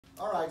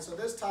All right, so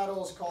this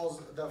title is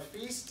called The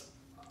Feast,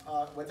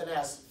 with an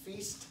S,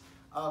 Feast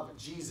of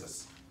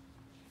Jesus,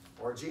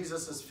 or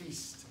Jesus'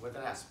 Feast with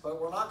an S. But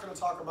we're not going to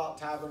talk about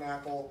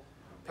Tabernacle,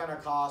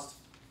 Pentecost,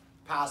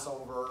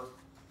 Passover,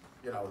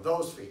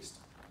 those feasts.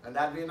 And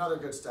that'd be another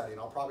good study,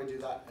 and I'll probably do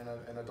that in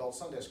an adult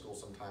Sunday school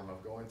sometime,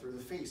 of going through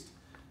the feast.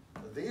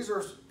 These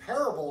are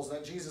parables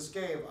that Jesus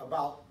gave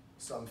about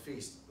some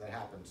feast that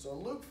happened. So in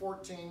Luke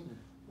 14,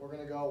 we're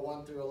going to go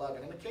 1 through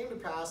 11. And it came to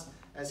pass,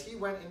 as he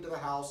went into the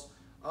house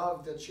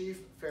of the chief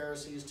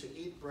Pharisees to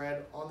eat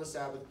bread on the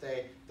Sabbath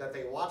day, that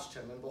they watched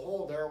him. And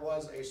behold, there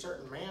was a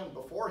certain man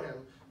before him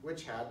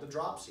which had the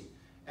dropsy.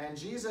 And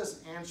Jesus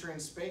answering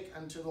spake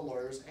unto the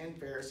lawyers and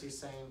Pharisees,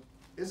 saying,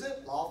 Is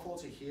it lawful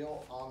to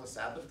heal on the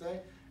Sabbath day?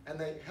 And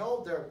they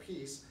held their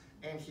peace,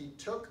 and he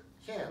took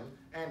him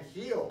and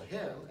healed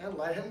him and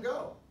let him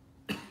go.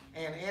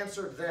 And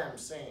answered them,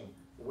 saying,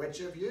 Which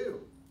of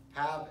you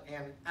have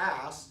an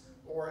ass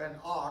or an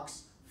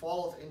ox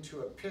falleth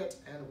into a pit,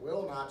 and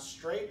will not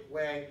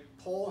straightway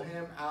pull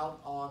him out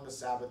on the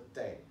Sabbath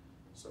day?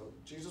 So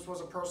Jesus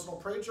was a personal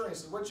preacher, and he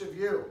said, Which of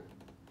you?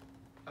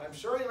 And I'm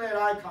sure he made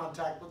eye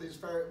contact with these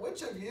Pharisees.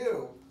 Which of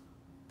you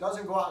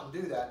doesn't go out and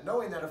do that,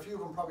 knowing that a few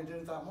of them probably did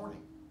it that morning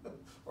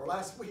or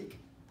last week?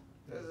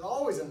 It's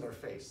always in their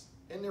face.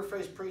 In their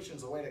face preaching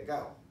is the way to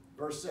go.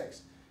 Verse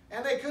 6.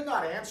 And they could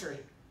not answer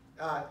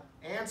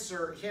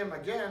him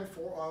again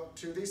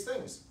to these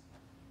things.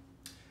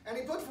 And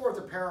he put forth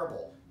a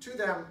parable to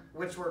them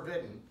which were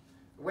bidden,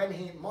 when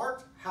he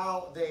marked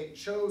how they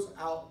chose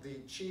out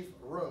the chief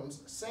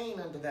rooms, saying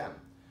unto them,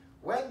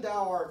 When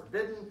thou art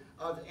bidden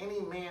of any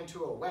man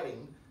to a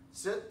wedding,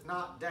 sit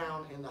not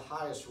down in the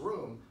highest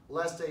room,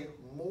 lest a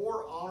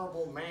more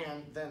honorable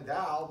man than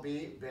thou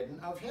be bidden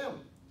of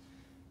him.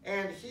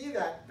 And he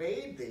that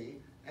bade thee,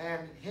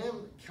 and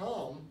him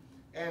come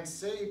and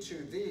say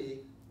to thee,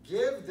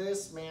 Give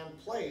this man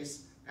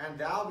place, and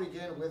thou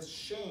begin with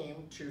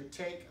shame to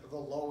take the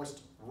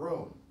lowest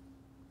room.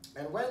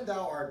 And when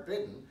thou art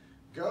bidden,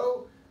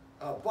 go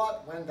and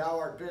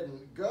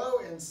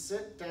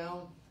sit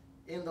down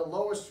in the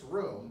lowest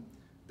room,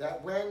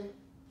 that when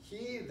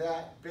he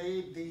that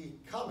bade thee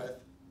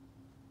cometh,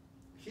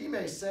 he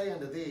may say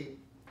unto thee,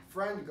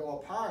 Friend, go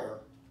up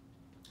higher.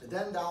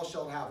 Then thou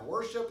shalt have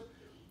worship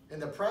in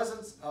the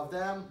presence of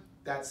them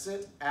that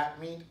sit at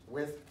meat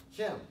with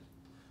him.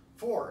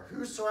 For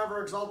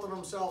whosoever exalteth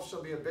himself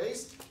shall be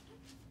abased,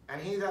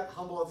 and he that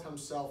humbleth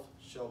himself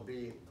shall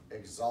be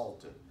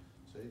exalted.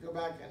 So you go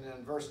back, and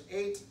in verse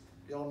 8,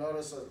 you'll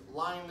notice a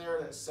line there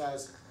that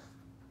says,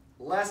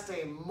 Lest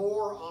a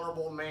more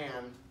honorable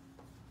man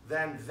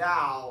than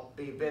thou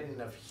be bidden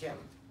of him.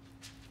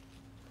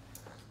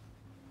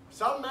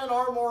 Some men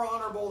are more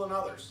honorable than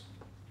others.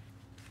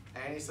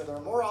 And he said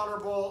they're more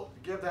honorable,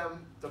 give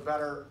them the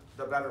better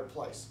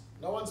place.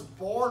 No one's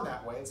born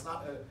that way. It's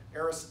not an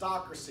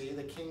aristocracy,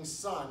 the king's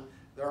son.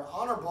 They're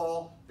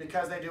honorable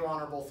because they do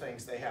honorable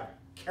things. They have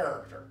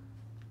character.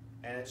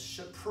 And it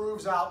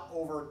proves out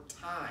over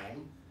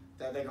time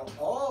that they go,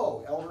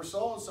 oh, elder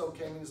so-and-so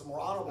came and he's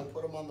more honorable.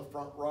 Put him on the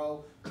front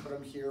row, put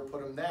him here,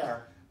 put him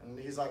there. And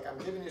he's like, I'm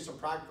giving you some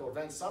practical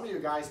events. Some of you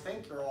guys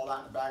think you're all that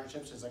in a bag of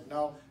chips. He's like,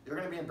 no, you're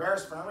going to be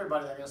embarrassed for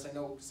everybody. They're going to say,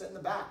 no, sit in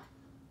the back.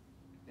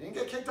 You didn't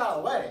get kicked out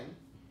of the wedding,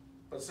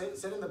 but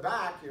sit in the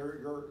back. I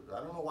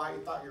don't know why you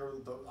thought you were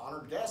the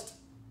honored guest.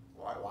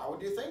 Why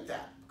would you think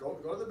that? Go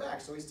to the back.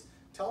 So he's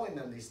telling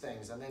them these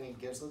things, and then he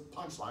gives the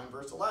punchline,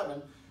 verse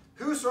 11.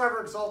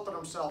 Whosoever exalted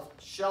himself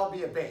shall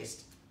be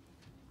abased.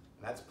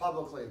 And that's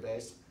publicly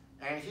abased.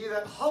 And he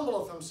that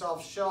humbleth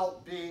himself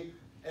shall be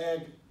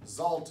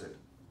exalted.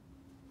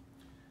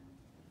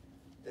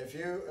 If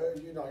you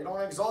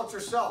don't exalt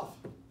yourself,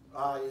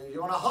 you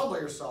want to humble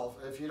yourself.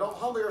 If you don't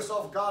humble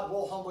yourself, God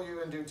will humble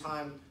you in due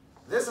time.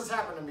 This has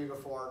happened to me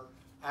before.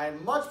 I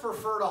much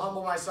prefer to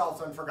humble myself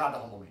than for God to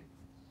humble me.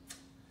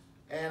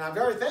 And I'm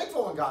very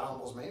thankful when God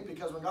humbles me,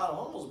 because when God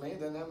humbles me,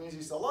 then that means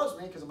he still loves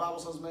me, because the Bible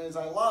says, "Many as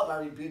I love,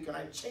 I rebuke and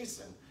I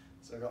chasten."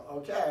 So I go,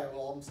 okay,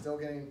 well, I'm still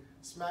getting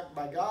smacked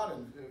by God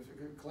and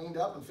cleaned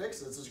up and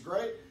fixed. This is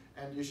great,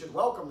 and you should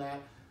welcome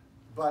that.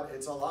 But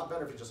it's a lot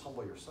better if you just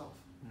humble yourself.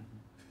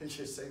 You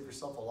just save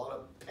yourself a lot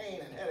of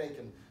pain and headache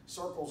and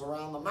circles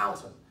around the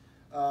mountain.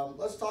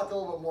 Let's talk a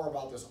little bit more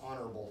about this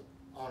honor.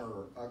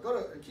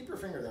 Keep your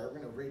finger there.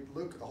 We're going to read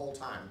Luke the whole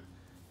time.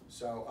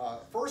 So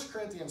 1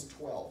 Corinthians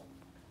 12.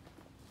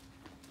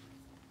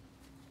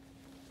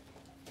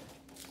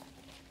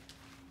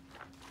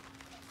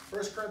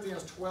 1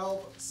 Corinthians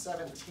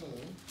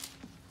 12:17.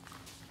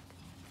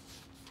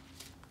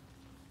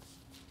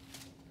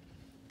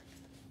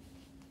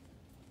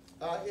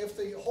 If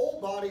the whole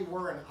body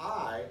were an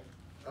eye,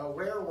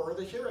 where were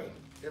the hearing?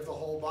 If the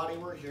whole body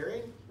were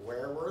hearing,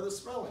 where were the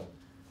smelling?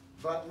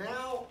 But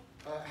now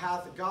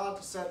hath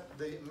God set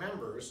the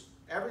members,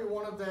 every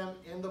one of them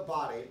in the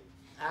body,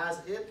 as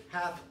it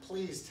hath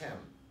pleased him.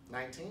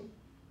 19.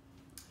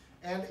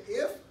 And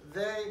if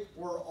they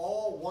were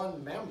all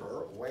one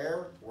member,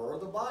 where were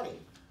the body?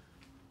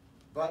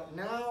 But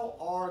now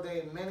are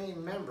they many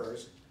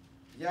members,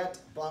 yet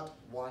but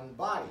one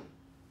body.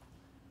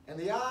 And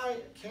the eye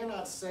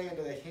cannot say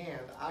unto the hand,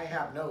 I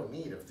have no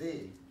need of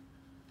thee.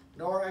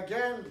 Nor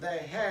again the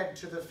head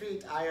to the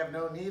feet, I have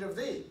no need of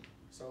thee.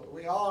 So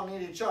we all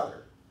need each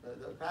other.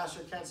 The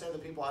pastor can't say to the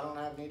people, I don't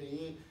have need to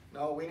eat.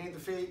 No, we need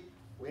the feet.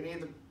 We need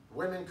the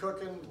women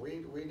cooking.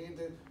 We need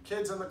the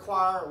kids in the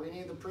choir. We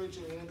need the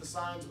preaching. We need the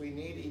signs. We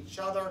need each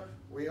other.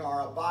 We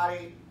are a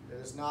body. It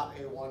is not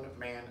a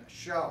one-man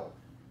show.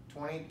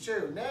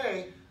 22.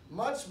 Nay,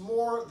 much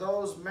more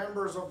those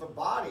members of the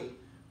body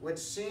which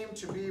seem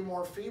to be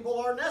more feeble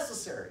are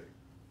necessary.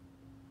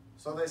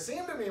 So they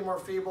seem to be more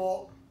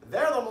feeble.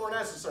 They're the more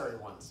necessary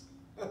ones.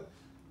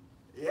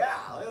 Yeah,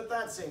 let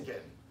that sink in.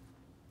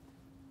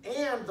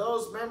 And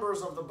those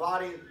members of the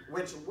body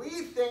which we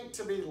think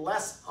to be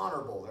less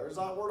honorable. There's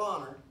that word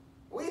honor.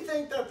 We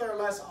think that they're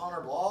less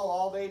honorable.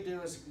 All they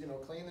do is,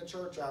 clean the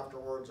church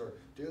afterwards, or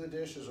do the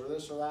dishes, or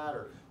this or that,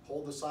 or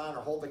hold the sign,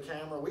 or hold the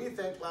camera. We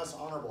think less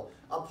honorable.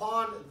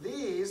 Upon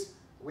these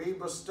we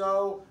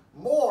bestow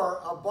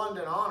more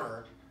abundant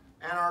honor,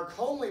 and our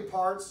comely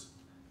parts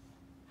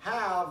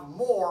have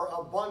more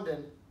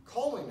abundant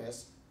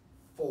comeliness,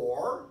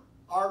 for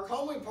our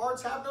comely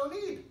parts have no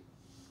need.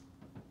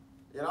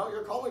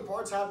 Your comely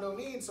parts have no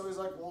need. So he's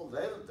like, well,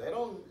 they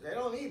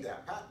don't need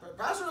that.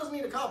 Pastor doesn't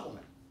need a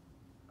compliment.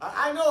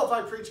 I know if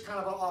I preach kind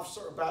of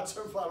an bad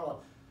sermon,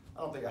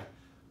 I don't think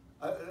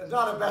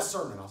not a best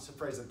sermon. I'll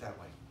phrase it that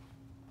way.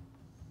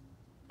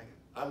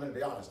 I'm going to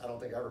be honest. I don't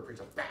think I ever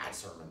preached a bad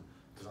sermon,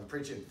 because I'm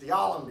preaching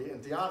theology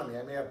and theonomy.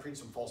 I may have preached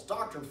some false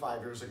doctrine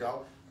 5 years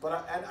ago,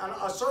 but and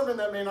a sermon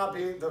that may not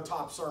be the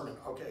top sermon.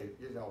 Okay,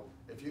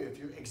 if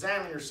you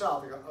examine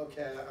yourself, you go,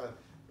 okay,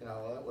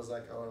 that was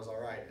like, oh, it was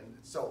all right. And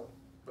so,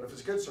 but if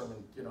it's a good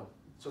sermon,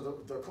 so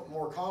the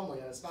more calmly,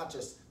 and it's not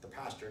just the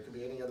pastor, it could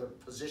be any other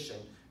position,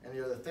 any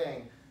other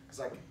thing. It's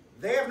like,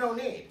 they have no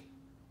need,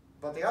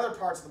 but the other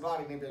parts of the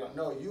body need to be done.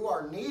 No, you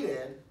are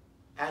needed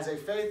as a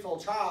faithful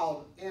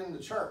child in the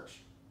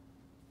church.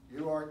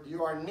 You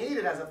are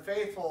needed as a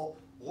faithful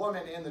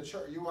woman in the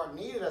church. You are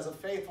needed as a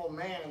faithful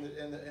man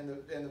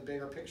in the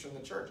bigger picture in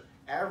the church.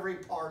 Every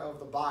part of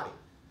the body.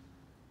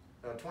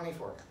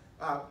 24.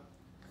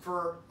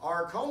 For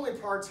our comely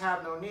parts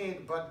have no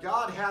need, but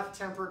God hath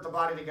tempered the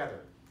body together,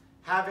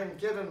 having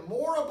given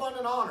more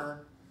abundant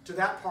honor to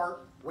that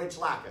part which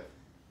lacketh.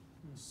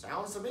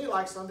 Sounds to me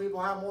like some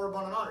people have more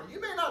abundant honor. You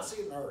may not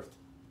see it in earth.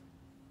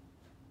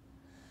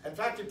 In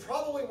fact, you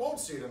probably won't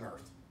see it in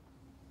earth.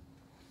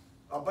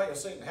 I'll bet you'll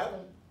see it in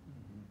heaven.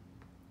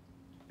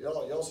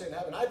 You'll see it in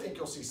heaven. I think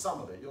you'll see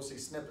some of it. You'll see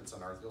snippets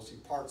on earth. You'll see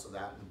parts of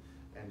that,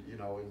 and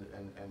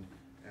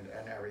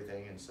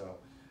everything. And so,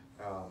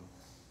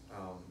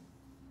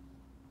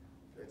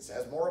 it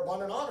says more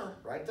abundant honor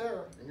right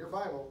there in your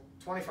Bible.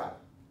 25.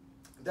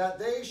 That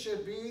there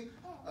should be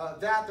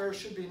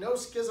no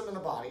schism in the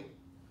body,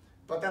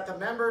 but that the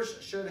members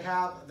should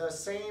have the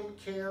same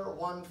care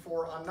one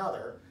for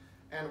another.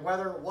 And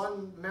whether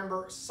one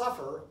member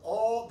suffer,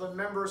 all the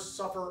members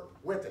suffer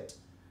with it.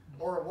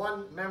 Or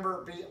one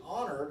member be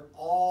honored,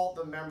 all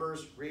the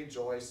members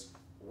rejoice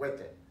with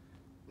it.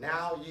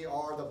 Now ye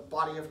are the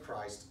body of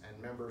Christ,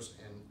 and members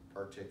in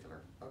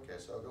particular. Okay,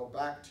 so go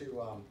back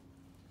to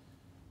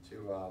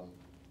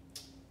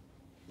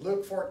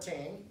Luke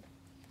 14.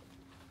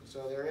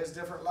 So there is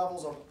different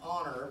levels of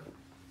honor.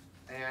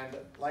 And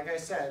like I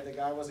said, the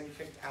guy wasn't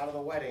kicked out of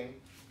the wedding.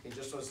 He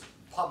just was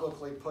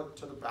publicly put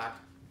to the back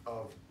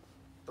of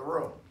the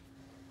room.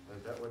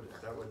 That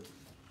would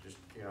just,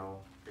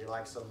 be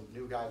like some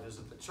new guy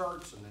visit the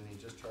church, and then he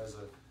just tries to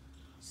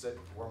sit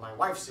where my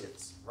wife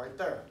sits, right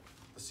there.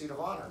 The seat of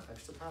honor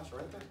next to the pastor,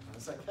 right there. And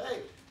it's like,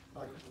 hey,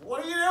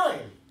 what are you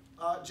doing?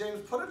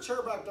 James, put a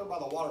chair back there by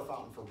the water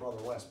fountain for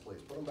Brother West,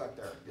 please. Put him back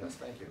there. Yes,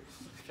 thank you.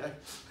 Okay?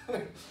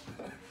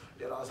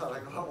 I was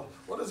like, well,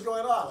 what is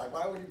going on? Like,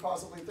 why would you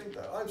possibly think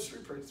that? I'm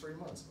street preached 3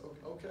 months.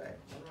 Okay,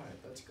 all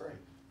right, that's great.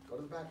 Go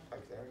to the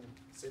back there and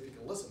see if you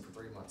can listen for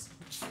 3 months.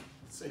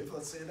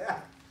 Let's see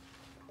that.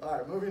 All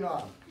right, moving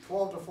on.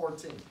 12 to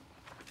 14.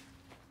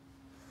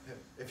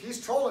 If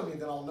he's trolling me,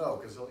 then I'll know,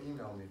 because he'll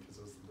email me, because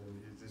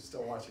he's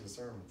still watching the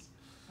sermons.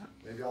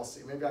 Maybe I'll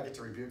see. Maybe I get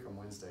to rebuke him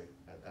Wednesday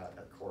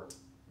at court.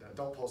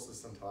 Don't post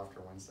this until after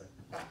Wednesday.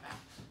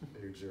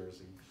 New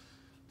Jersey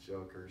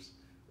jokers.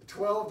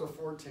 12 to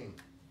 14.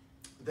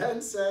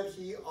 Then said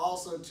he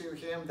also to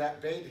him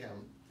that bade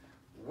him,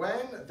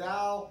 when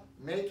thou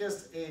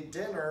makest a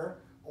dinner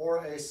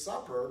or a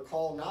supper,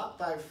 call not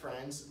thy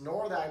friends,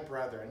 nor thy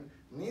brethren,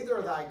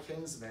 neither thy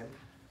kinsmen,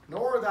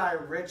 nor thy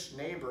rich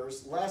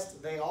neighbors,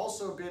 lest they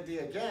also bid thee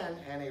again,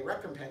 and a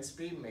recompense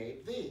be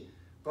made thee.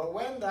 But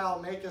when thou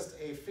makest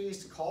a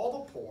feast, call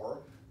the poor,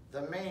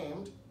 the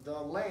maimed, the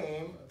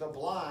lame, the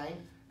blind,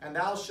 and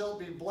thou shalt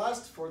be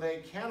blessed, for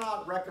they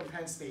cannot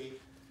recompense thee,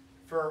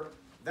 for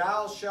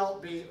thou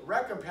shalt be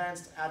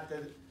recompensed at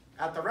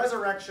the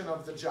resurrection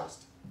of the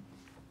just.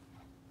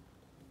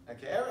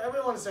 Okay,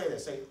 everyone say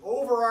this. Say,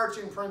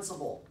 overarching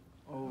principle.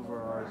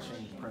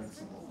 Overarching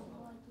principle.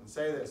 And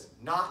say this,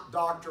 not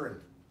doctrine.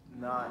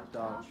 Not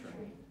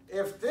doctrine.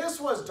 If this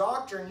was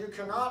doctrine, you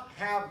cannot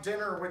have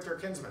dinner with your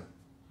kinsman.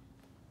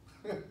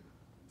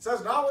 It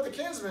says, not with the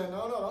kinsmen.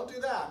 No, don't do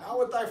that. Not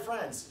with thy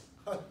friends.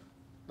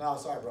 No,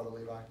 sorry, Brother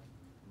Levi.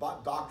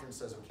 Doctrine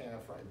says we can't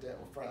have friends.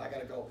 I got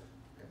to go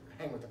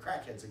hang with the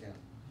crackheads again.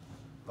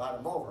 Invite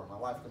them over. My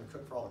wife's going to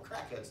cook for all the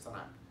crackheads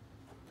tonight.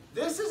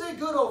 This is a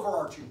good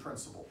overarching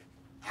principle.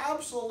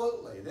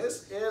 Absolutely.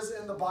 This is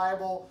in the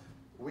Bible.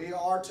 We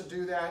are to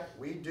do that.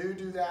 We do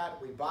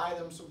that. We buy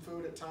them some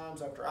food at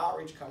times after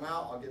outreach. Come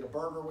out. I'll get a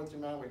burger with you,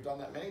 man. We've done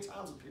that many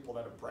times with people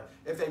that have prayed.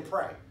 If they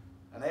pray.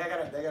 And they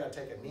gotta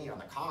take a knee on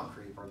the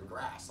concrete or the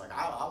grass. Like,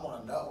 I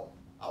want to know.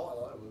 I want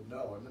to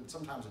know. And then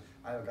sometimes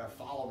I have a guy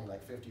follow me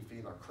like 50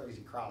 feet in a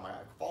crazy crowd. I'm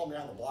like, follow me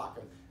down the block.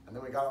 And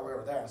then we got our way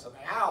over there. And I said,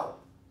 ow.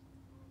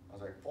 I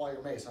was like, pull out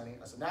your mace, honey.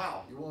 I said,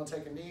 now, you willing to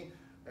take a knee?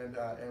 And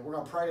we're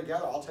going to pray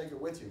together. I'll take it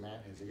with you, man.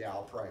 He said, yeah,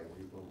 I'll pray.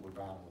 We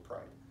bow and we'll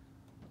pray.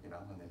 You know,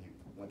 and then he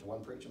went to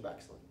one preach and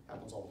backslid.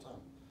 Happens all the time.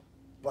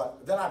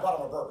 But then I bought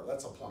him a burger.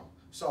 That's the point.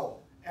 So,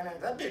 and then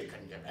that dude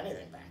couldn't give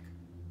anything back.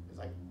 He's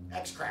like,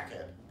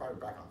 ex-crackhead. Probably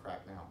back on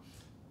crack now.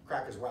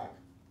 Crack is whack.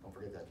 Don't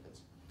forget that,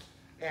 kids.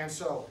 And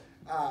so,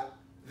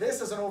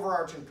 this is an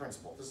overarching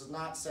principle. This is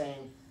not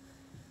saying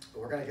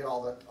we're going to get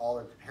all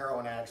the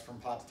heroin addicts from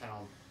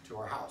Pottstown to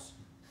our house.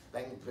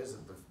 They can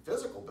visit the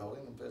physical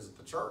building and visit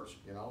the church,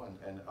 you know,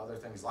 and other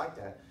things like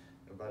that.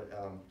 But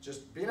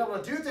just being able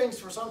to do things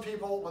for some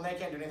people when they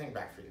can't do anything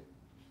back for you.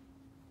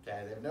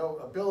 Okay, they have no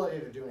ability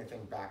to do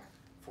anything back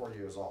for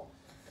you is all.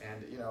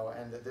 And, you know,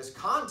 and this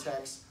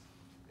context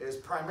is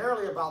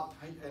primarily about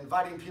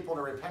inviting people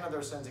to repent of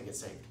their sins and get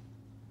saved.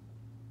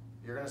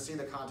 You're going to see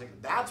the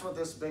context. That's what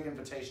this big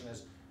invitation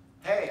is.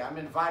 Hey, I'm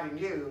inviting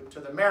you to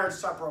the marriage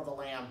supper of the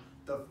Lamb,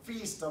 the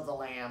feast of the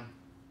Lamb,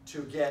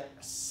 to get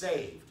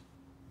saved.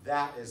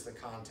 That is the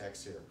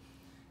context here.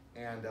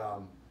 And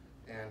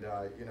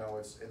you know,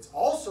 it's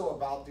also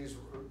about these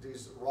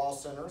raw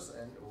sinners,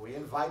 and we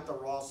invite the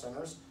raw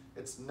sinners.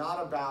 It's not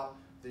about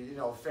the, you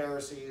know,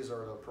 Pharisees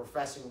or the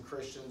professing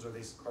Christians or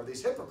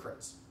these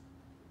hypocrites.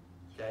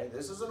 Okay,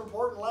 this is an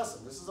important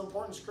lesson. This is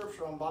important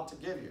scripture I'm about to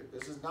give you.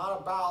 This is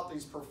not about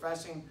these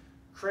professing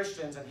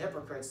Christians and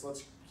hypocrites.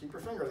 Let's keep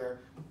your finger there.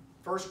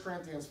 1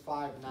 Corinthians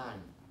 5:9.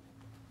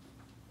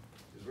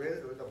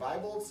 The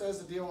Bible says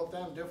to deal with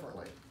them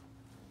differently.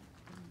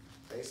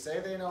 They say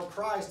they know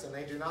Christ and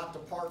they do not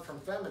depart from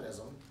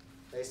feminism.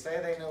 They say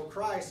they know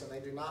Christ and they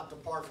do not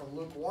depart from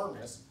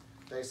lukewarmness.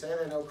 They say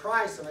they know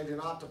Christ and they do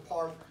not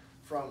depart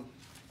from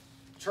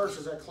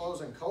churches that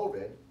close in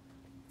COVID.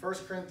 1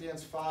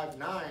 Corinthians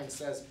 5:9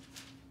 says,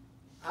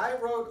 I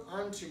wrote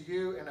unto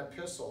you an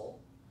epistle,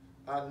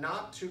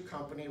 not to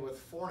company with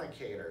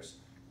fornicators,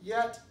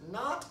 yet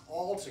not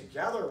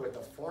altogether with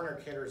the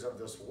fornicators of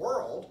this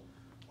world,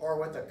 or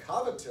with the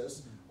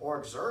covetous, or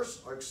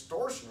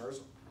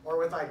extortioners, or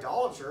with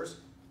idolaters,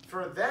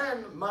 for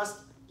then must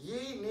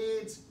ye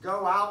needs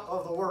go out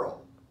of the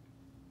world.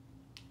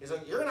 He's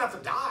like, you're going to have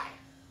to die.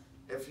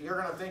 If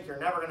you're going to think you're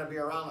never going to be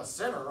around a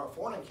sinner, a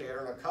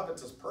fornicator, and a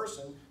covetous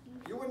person,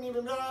 you wouldn't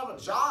even be able to have a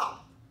job.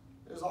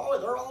 They're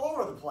all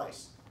over the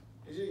place.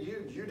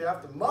 You'd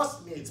have to,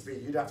 must needs be,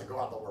 you'd have to go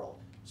out of the world.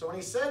 So when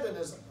he said in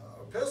his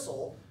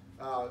epistle,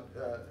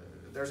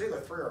 there's either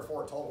 3 or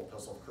 4 total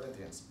epistles of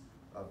Corinthians,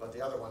 but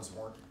the other ones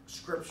weren't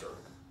scripture,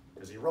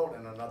 because he wrote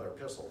in another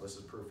epistle. This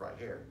is proof right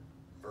here.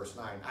 Verse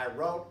 9, I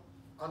wrote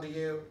unto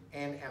you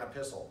in an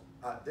epistle.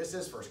 This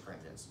is 1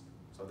 Corinthians.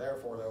 So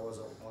therefore there was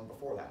one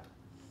before that.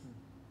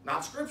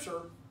 Not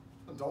scripture.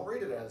 Don't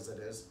read it as it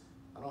is.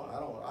 I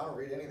don't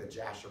read any of the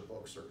Jasher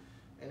books or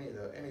any of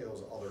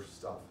those other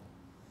stuff.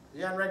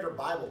 You haven't read your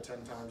Bible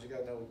 10 times, you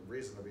got no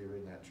reason to be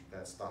reading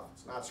that stuff.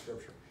 It's not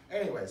scripture.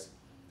 Anyways,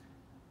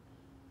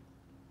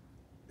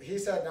 he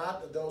said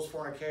not those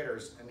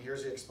fornicators, and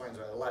here's he explains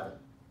it, 11.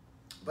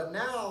 But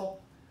now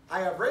I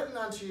have written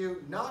unto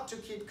you not to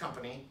keep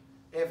company,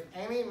 if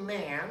any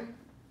man,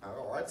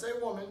 or I'd say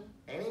woman,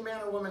 any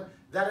man or woman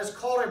that is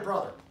called a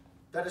brother,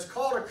 that is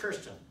called a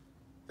Christian,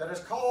 that is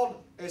called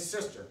a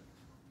sister,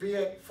 be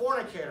a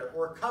fornicator,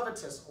 or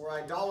covetous, or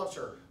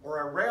idolater,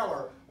 or a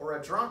railer, or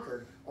a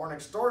drunkard, or an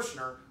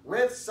extortioner,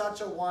 with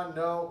such a one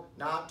know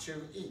not to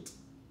eat.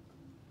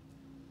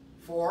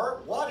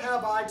 For what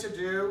have I to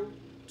do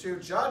to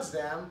judge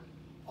them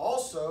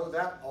also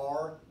that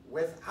are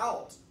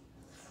without?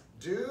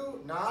 Do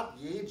not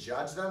ye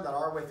judge them that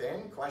are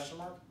within? Question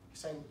mark.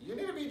 He's saying, you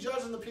need to be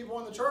judging the people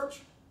in the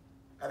church.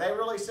 Are they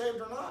really saved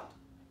or not?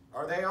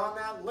 Are they on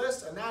that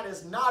list? And that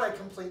is not a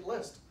complete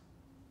list.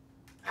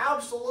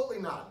 Absolutely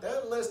not.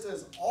 That list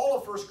is all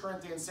of 1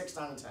 Corinthians 6,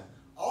 9, and 10.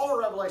 All of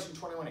Revelation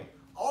 21, 8.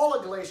 All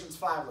of Galatians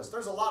 5 lists.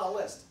 There's a lot of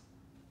lists.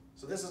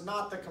 So this is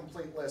not the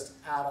complete list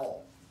at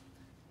all.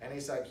 And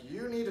he's like,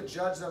 you need to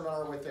judge them that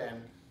are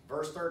within.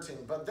 Verse 13,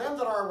 but them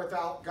that are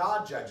without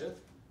God judgeth.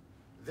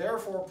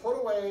 Therefore put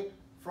away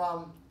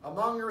from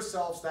among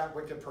yourselves that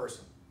wicked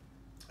person.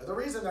 And the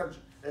reason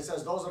it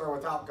says those that are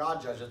without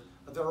God judgeth,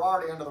 that they're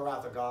already under the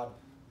wrath of God.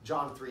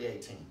 John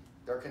 3:18.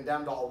 They're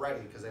condemned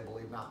already because they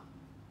believe not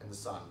in the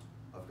Son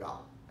of God,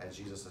 as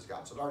Jesus is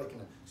God. So they're already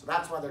condemned. So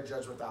that's why they're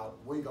judged without.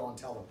 We go and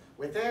tell them.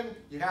 Within,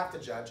 you have to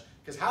judge,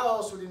 because how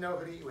else would you know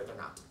who to eat with or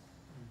not?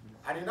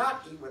 I do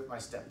not eat with my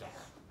stepdad.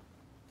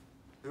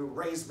 who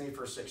raised me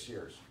for 6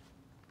 years,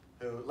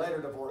 who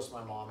later divorced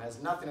my mom,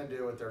 has nothing to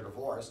do with their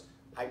divorce.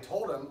 I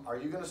told him, are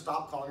you going to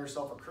stop calling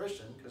yourself a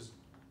Christian? Because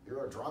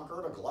you're a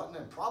drunkard, a glutton,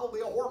 and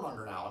probably a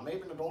whoremonger now, and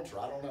maybe an adulterer,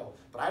 I don't know.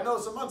 But I know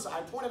some months,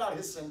 I pointed out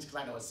his sins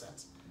because I know his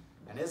sins.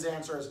 And his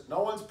answer is,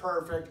 no one's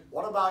perfect.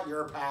 What about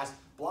your past?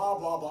 Blah,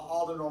 blah, blah,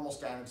 all the normal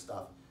standard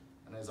stuff.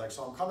 And he's like,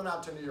 so I'm coming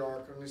out to New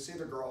York and we see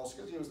the girls,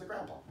 because he was the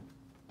grandpa.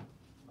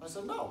 I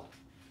said, no.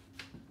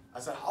 I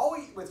said, I'll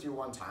eat with you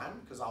one time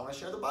because I want to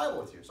share the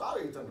Bible with you. So I'll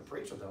eat with them to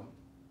preach with them.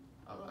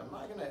 I'm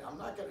not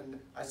gonna.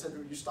 I said,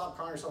 you stop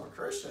calling yourself a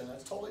Christian,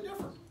 that's totally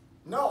different.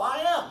 No, I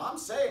am. I'm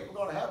saved. I'm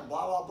going to heaven,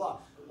 blah, blah, blah.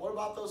 What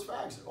about those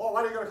fags? Oh,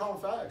 why are you going to call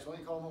them fags? Why don't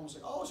you call them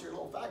homosexual? Oh, so you're a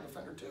little fag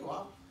offender too,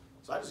 huh?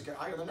 So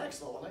I got the next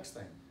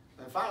thing.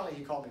 And finally,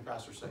 he called me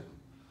Pastor Satan,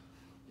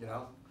 you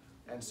know?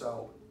 And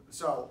so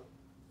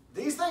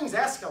these things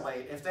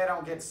escalate if they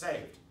don't get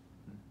saved.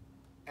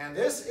 And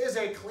this is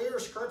a clear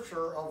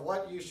scripture of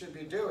what you should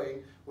be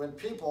doing with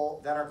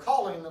people that are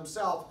calling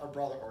themselves a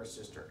brother or a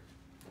sister.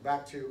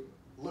 Back to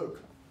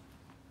Luke.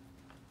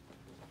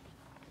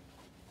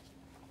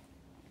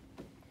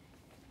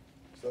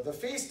 So the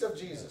feast of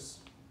Jesus.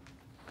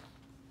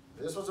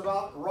 This was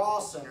about raw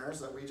sinners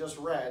that we just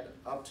read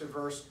up to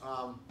verse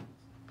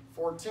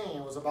 14.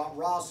 It was about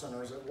raw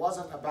sinners. It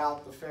wasn't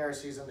about the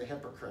Pharisees and the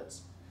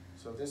hypocrites.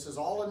 So this is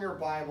all in your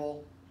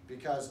Bible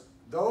because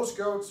those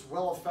goats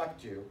will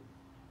affect you.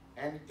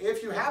 And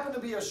if you happen to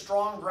be a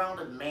strong,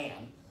 grounded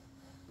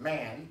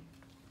man,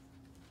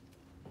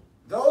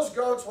 those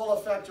goats will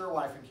affect your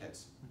wife and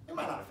kids. They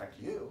might not affect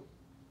you.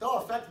 They'll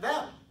affect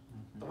them,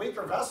 the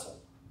weaker vessel,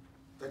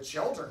 the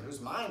children whose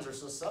minds are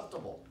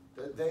susceptible.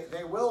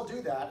 They will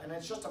do that, and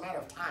it's just a matter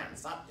of time.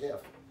 It's not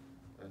if.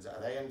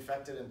 Are they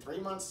infected in 3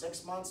 months,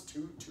 6 months,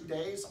 two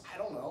days? I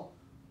don't know.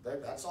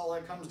 That's all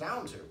it comes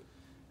down to.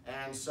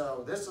 And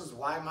so this is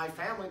why my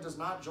family does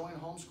not join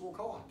homeschool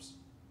co-ops.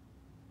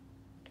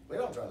 We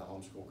don't join the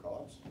homeschool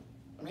co-ops.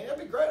 I mean, it'd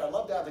be great. I'd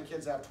love to have the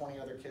kids have 20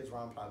 other kids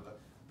around, but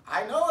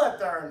I know that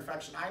they're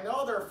infection. I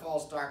know they're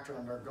false doctrine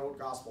and they're goat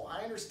gospel.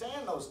 I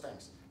understand those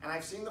things, and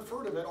I've seen the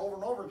fruit of it over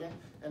and over again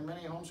in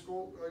many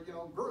homeschool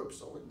groups.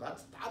 So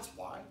that's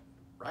why,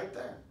 right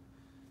there.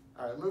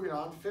 All right, moving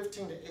on,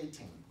 15 to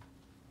 18.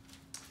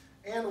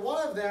 And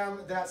one of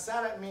them that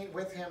sat at meat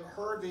with him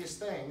heard these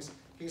things.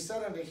 He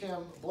said unto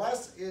him,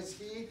 Blessed is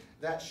he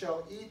that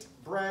shall eat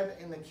bread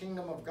in the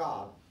kingdom of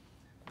God.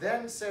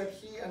 Then said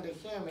he unto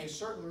him, A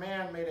certain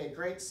man made a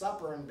great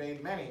supper and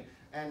bade many,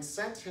 and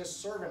sent his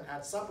servant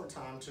at supper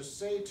time to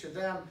say to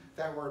them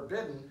that were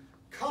bidden,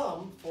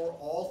 Come, for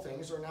all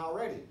things are now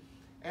ready.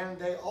 And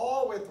they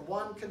all with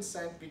one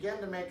consent began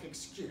to make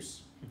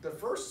excuse. The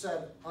first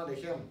said unto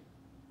him,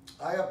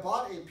 I have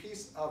bought a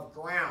piece of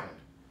ground.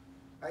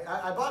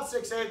 I bought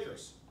 6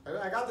 acres.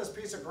 I got this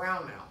piece of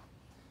ground now.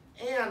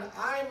 And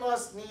I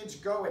must needs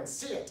go and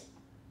see it.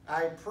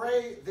 I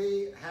pray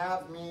thee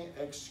have me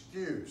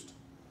excused.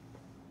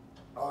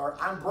 Or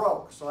I'm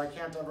broke, so I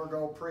can't ever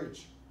go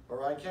preach.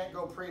 Or I can't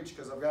go preach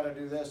because I've got to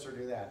do this or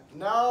do that.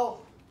 No,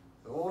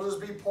 we'll just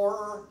be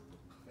poorer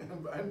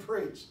and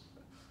preach.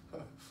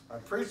 I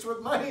preach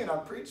with money, and I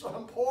preach when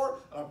I'm poor,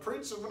 and I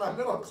preach when I'm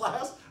middle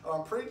class, and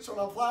I preach when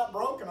I'm flat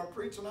broke, and I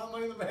preach when I have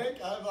money in the bank.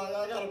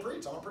 I got to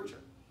preach. I'm a preacher.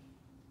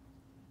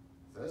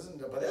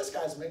 But this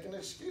guy's making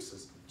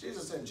excuses.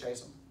 Jesus didn't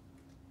chase him.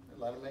 He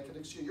let him make an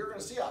excuse. You're going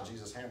to see how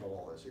Jesus handled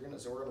all this.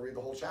 So we're going to read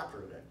the whole chapter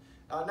today.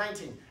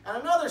 19. And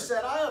another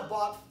said, I have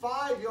bought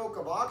 5 yoke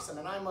of oxen,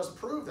 and I must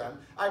prove them.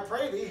 I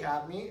pray thee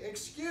have me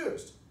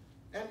excused.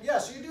 And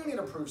yes, you do need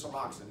to prove some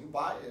oxen.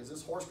 Is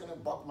this horse going to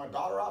buck my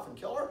daughter off and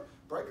kill her?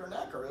 Break her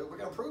neck? Or we're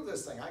going to prove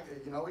this thing.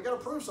 We got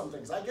to prove some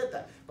things. I get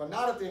that. But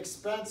not at the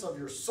expense of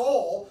your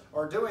soul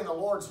or doing the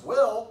Lord's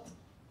will.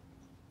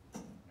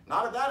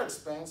 Not at that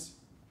expense.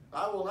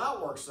 I will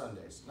not work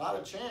Sundays. Not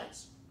a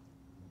chance.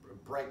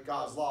 Break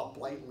God's law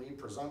blatantly,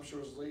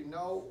 presumptuously.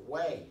 No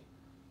way.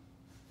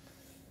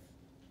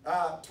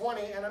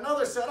 20, and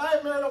another said, I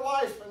have married a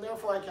wife, and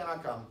therefore I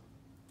cannot come.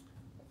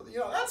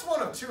 That's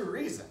one of 2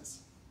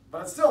 reasons.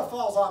 But it still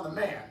falls on the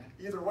man,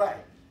 either way.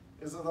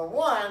 Is the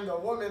one, the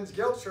woman's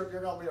guilt trip,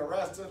 you're going to be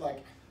arrested,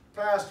 like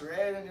Pastor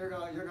Aiden, you're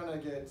going to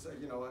get,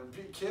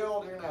 be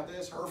killed, you're going to have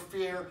this. Her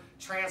fear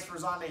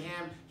transfers onto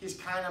him. He's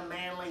kind of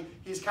manly.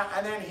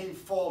 And then he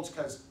folds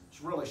because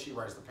really she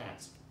wears the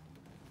pants.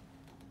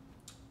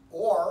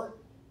 Or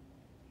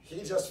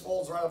he just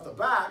folds right off the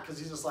bat because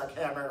he's just like,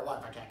 hey, I married a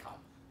wife, I can't come.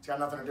 It's got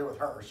nothing to do with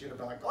her. She'd have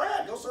been like, go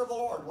ahead, go serve the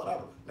Lord,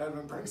 whatever. Never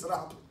even brings it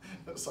up.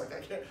 It's like,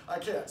 I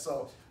can't.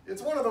 So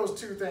it's one of those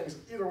 2 things.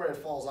 Either way, it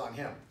falls on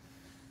him.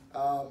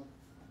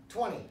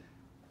 20.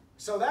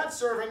 So that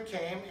servant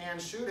came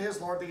and shewed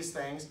his lord these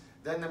things.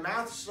 Then the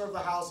master of the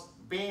house,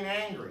 being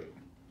angry,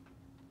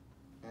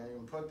 and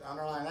you can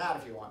underline that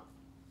if you want.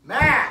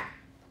 Mad!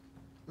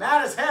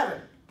 Mad as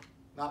heaven.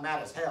 Not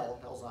mad as hell.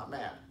 Hell's not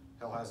mad.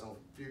 Hell has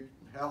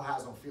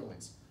no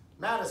feelings.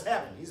 Mad as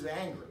heaven. He's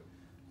angry.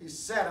 He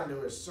said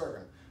unto his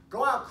servant,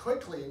 Go out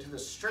quickly into the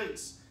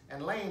streets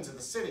and lanes of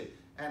the city,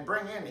 and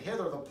bring in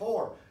hither the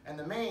poor, and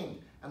the maimed,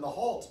 and the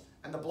halt,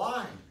 and the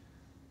blind.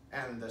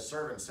 And the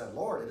servant said,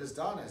 Lord, it is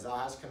done as thou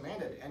hast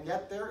commanded, and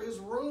yet there is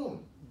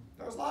room.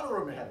 There's a lot of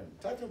room in heaven.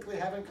 Technically,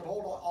 heaven could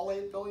hold all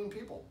 8 billion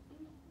people.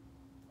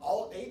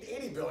 All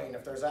 80 billion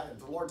if there's that, if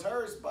the Lord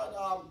tarries, but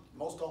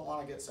most don't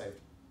want to get saved.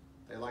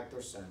 They like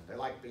their sin. They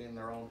like being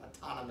their own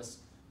autonomous,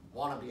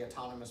 wannabe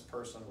autonomous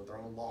person with their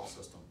own law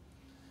system.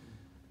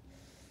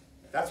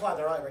 That's why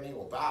their every knee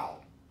will bow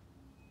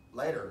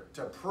later,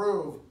 to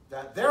prove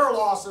that their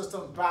law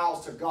system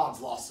bows to God's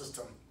law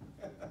system.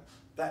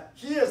 That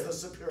he is the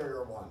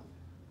superior one,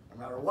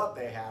 no matter what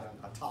they had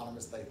and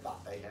autonomous they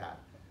thought they had.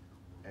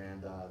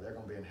 And they're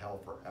going to be in hell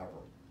forever.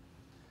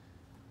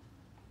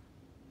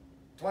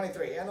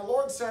 23, and the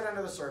Lord said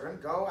unto the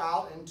servant, go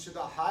out into the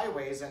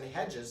highways and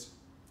hedges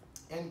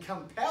and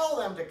compel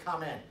them to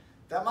come in,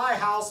 that my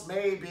house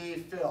may be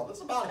filled. This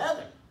is about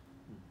heaven.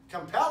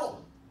 Compel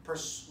them.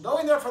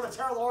 Knowing therefore the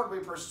terror of the Lord, we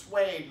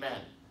persuade men.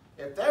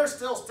 If they're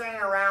still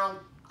standing around,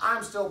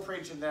 I'm still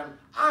preaching them.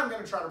 I'm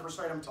going to try to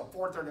persuade them until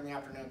 4:30 in the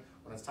afternoon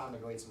when it's time to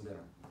go eat some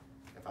dinner.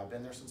 If I've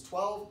been there since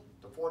 12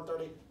 to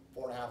 4:30,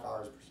 4.5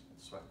 hours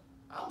persuade.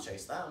 I'll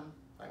chase them.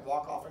 They can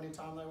walk off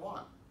anytime they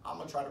want. I'm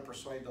going to try to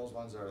persuade those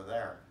ones that are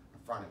there in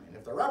front of me. And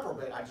if they're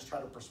reprobate, I just try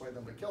to persuade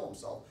them to kill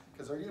themselves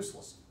because they're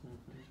useless.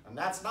 And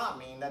that's not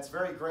mean. That's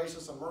very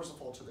gracious and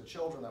merciful to the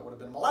children that would have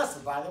been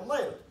molested by them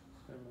later.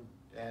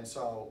 And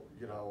so,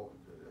 you know,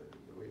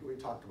 we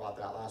talked about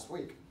that last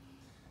week.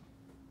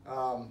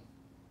 How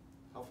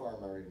far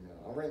am I reading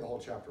now? I'm reading the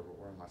whole chapter, but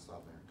where am I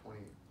stopping there?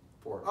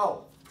 24.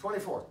 Oh,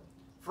 24.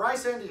 For I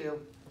say unto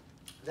you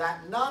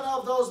that none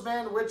of those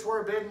men which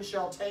were bidden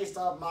shall taste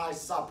of my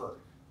supper.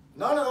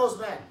 None of those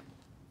men,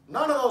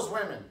 none of those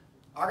women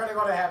are going to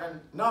go to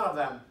heaven. None of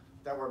them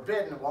that were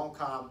bidden won't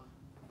come.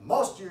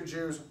 Most of you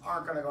Jews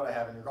aren't going to go to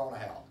heaven. You're going to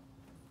hell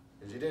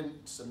because you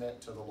didn't submit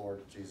to the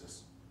Lord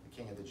Jesus, the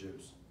King of the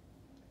Jews.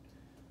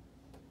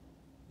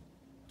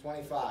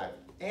 25.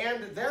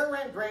 And there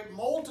went great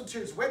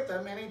multitudes with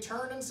them, and he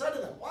turned and said to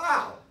them,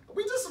 wow,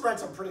 we just read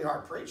some pretty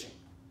hard preaching.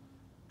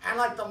 And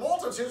like the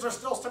multitudes are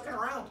still sticking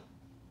around.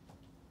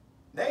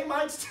 They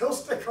might still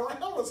stick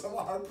around with some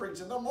hard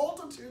preaching. The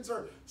multitudes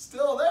are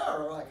still there.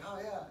 They're like, oh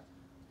yeah.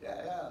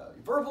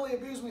 You verbally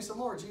abuse me some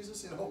more,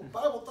 Jesus. You know,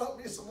 Bible thump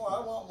me some more. I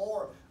want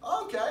more.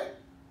 Okay.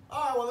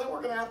 All right, well then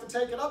we're going to have to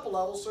take it up a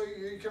level so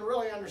you can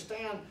really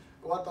understand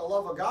what the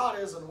love of God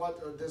is and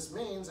what this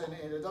means, and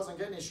it doesn't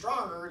get any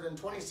stronger than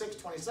 26,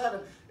 27.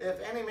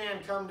 If any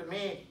man come to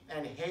me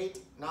and hate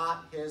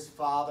not his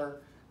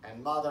father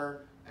and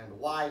mother and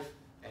wife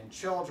and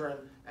children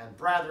and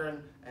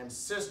brethren and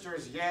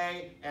sisters,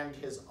 yea, and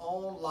his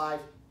own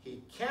life,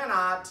 he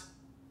cannot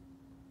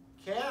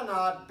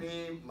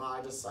be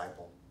my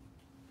disciple.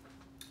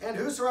 And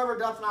whosoever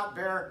doth not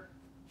bear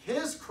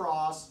his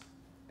cross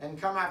and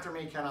come after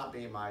me cannot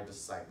be my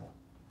disciple.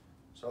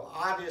 So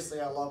obviously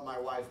I love my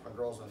wife, my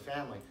girls, my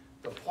family.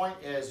 The point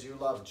is you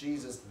love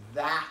Jesus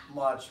that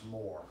much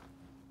more.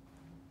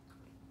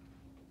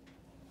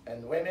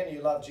 And women, you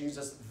love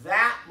Jesus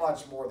that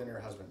much more than your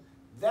husband.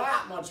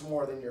 That much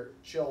more than your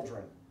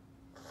children.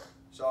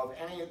 So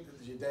if any,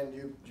 then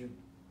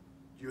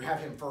you have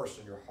him first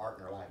in your heart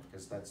and your life,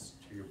 because that's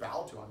who you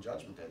bow to on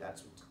Judgment Day.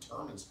 That's what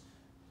determines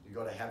you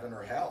go to heaven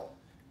or hell.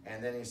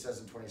 And then he says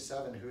in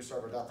 27,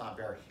 whosoever doth not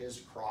bear his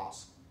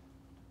cross.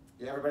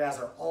 Everybody has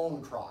their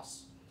own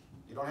cross.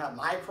 You don't have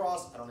my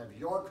cross. I don't have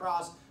your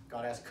cross.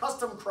 God has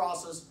custom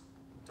crosses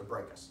to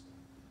break us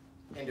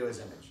into his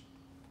image.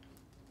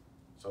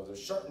 So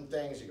there's certain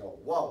things you go,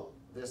 whoa,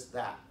 this,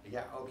 that.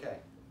 Yeah, okay.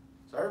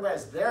 So everybody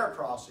has their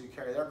cross, so you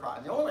carry their cross.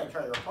 And the only way to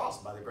carry your cross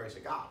is by the grace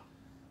of God.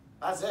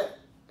 That's it.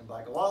 And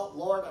like, well,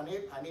 Lord, I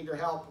need your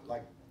help.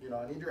 Like, you know,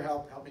 I need your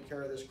help. Help me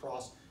carry this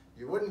cross.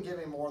 You wouldn't give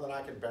me more than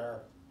I could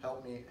bear.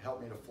 Help me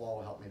to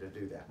flow. Help me to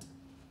do that.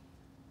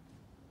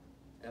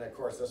 And of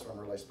course, this one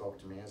really spoke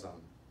to me as I'm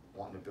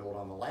wanting to build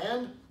on the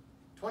land.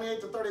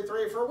 28 to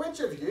 33, for which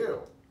of you,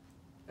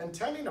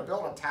 intending to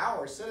build a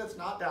tower, sitteth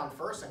not down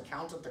first and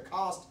counteth the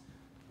cost,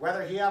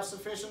 whether he have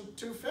sufficient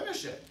to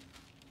finish it?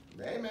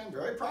 Amen.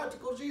 Very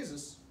practical,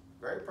 Jesus.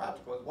 Very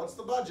practical. What's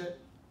the budget?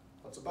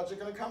 What's the budget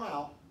going to come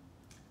out?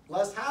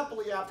 Lest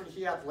happily after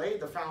he hath laid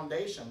the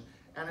foundation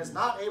and is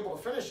not able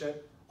to finish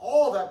it,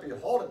 all that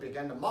behold it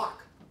begin to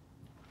mock.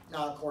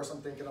 Now, of course,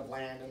 I'm thinking of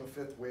land and a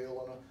fifth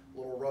wheel and a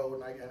little road,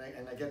 and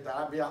I get that.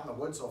 I'd be out in the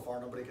woods so far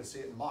nobody could see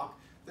it and mock.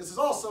 This is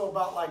also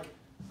about like,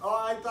 oh,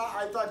 I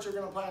thought you were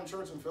going to plant a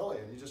church in Philly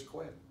and you just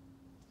quit.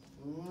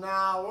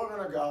 Nah, we're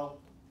going to go.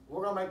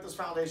 We're going to make this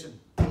foundation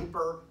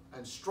deeper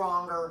and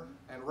stronger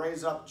and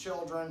raise up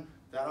children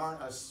that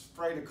aren't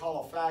afraid to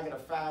call a fag and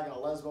a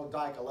lesbo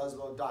dyke a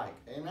lesbo dyke.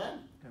 Amen?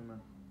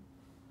 Amen.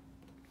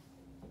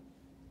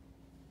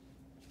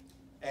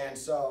 And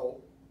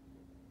so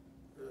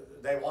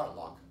they want to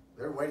mock.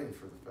 They're waiting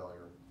for the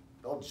failure.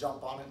 They'll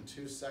jump on it in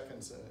 2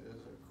 seconds. It's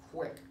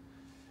quick.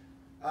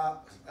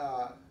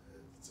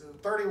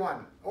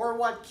 31. Or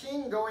what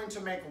king going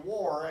to make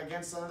war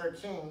against another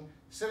king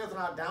sitteth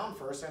not down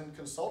first and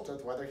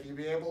consulteth whether he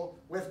be able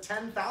with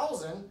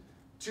 10,000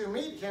 to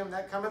meet him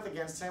that cometh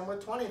against him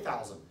with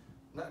 20,000?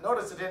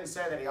 Notice it didn't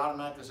say that he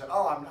automatically said,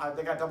 oh,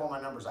 they got double my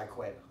numbers, I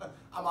quit.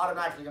 I'm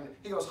automatically going to,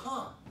 he goes,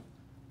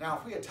 Now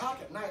if we attack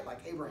at night like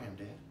Abraham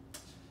did,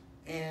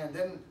 and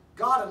then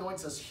God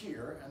anoints us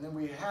here, and then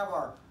we have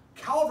our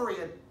cavalry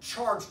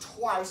charge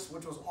twice,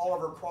 which was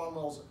Oliver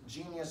Cromwell's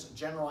genius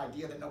general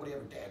idea that nobody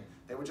ever did.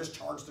 They would just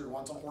charge through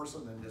once on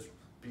horses and then just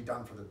be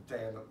done for the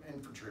day, and the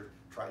infantry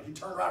tried. He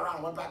turned right around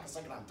and went back a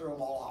second time, threw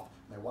them all off,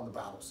 and they won the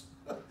battles.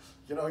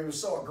 He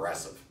was so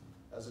aggressive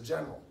as a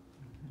general.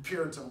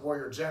 Puritan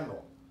warrior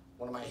general,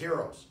 one of my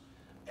heroes.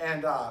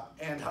 And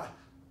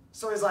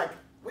so he's like,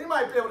 we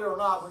might be able to or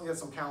not, we can get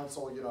some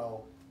counsel,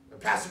 The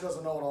pastor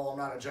doesn't know it all, I'm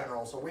not a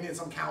general, so we need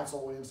some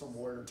counsel, we need some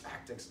warrior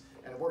tactics,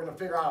 and we're going to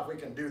figure out if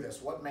we can do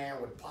this. What man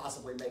would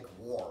possibly make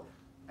war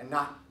and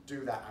not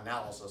do that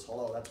analysis?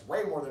 Hello, that's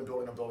way more than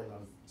building a building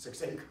on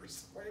 6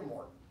 acres, way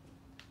more.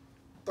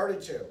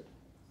 32.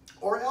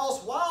 Or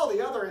else, while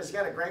the other is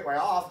yet a great way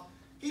off,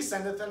 he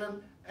sendeth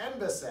an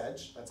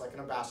embassage, that's like an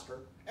ambassador,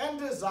 and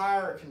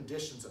desire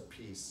conditions of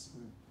peace.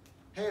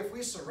 Hey, if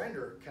we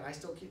surrender, can I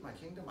still keep my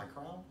kingdom, my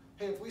crown?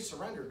 Hey, if we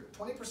surrender,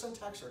 20%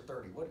 tax or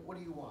 30, what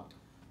do you want?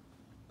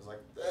 It's like,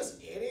 this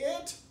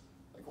idiot!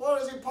 Like,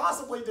 what is he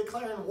possibly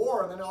declaring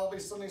war? And then all of a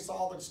sudden he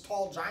saw these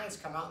tall giants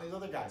come out and these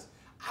other guys.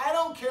 I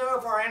don't care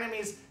if our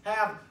enemies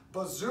have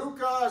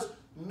bazookas,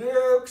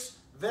 nukes,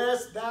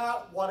 this,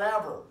 that,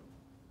 whatever.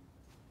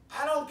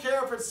 I don't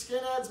care if it's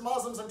skinheads,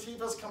 Muslims, and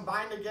Antifas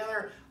combined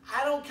together.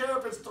 I don't care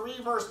if it's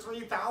 3 versus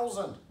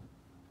 3,000.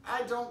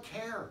 I don't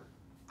care.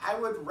 I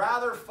would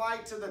rather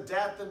fight to the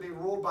death than be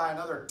ruled by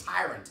another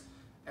tyrant.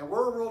 And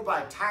we're ruled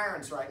by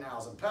tyrants right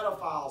now, and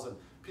pedophiles, and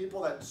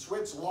people that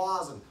switch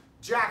laws and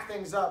jack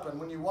things up. And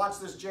when you watch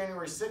this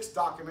January 6th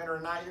documentary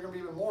tonight, you're going to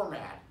be even more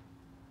mad.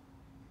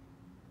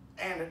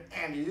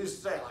 And you used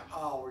to say, like,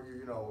 oh,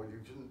 you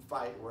couldn't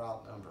fight, we're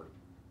outnumbered.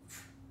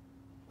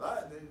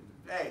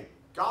 Hey,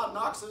 God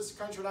knocks this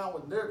country down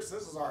with nukes.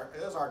 This is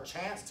our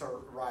chance to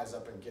rise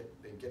up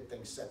and get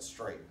things set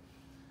straight.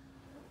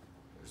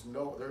 There's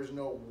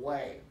no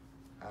way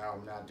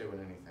I'm not doing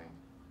anything.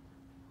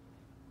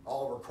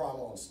 Oliver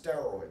Cromwell on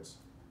steroids.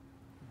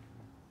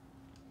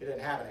 He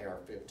didn't have an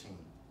AR-15.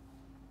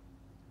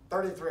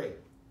 33.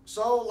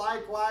 So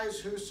likewise,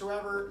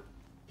 whosoever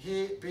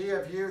he be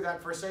of you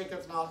that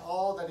forsaketh not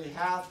all that he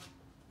hath,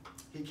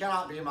 he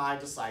cannot be my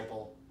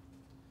disciple.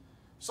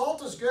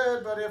 Salt is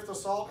good, but if the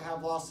salt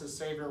have lost his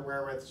savor,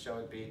 wherewith shall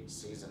it be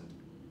seasoned?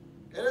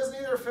 It is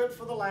neither fit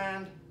for the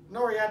land,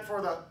 nor yet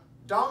for the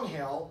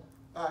dunghill.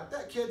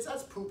 Kids,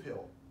 that's poop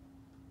hill.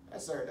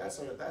 That's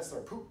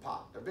their poop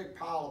pot, their big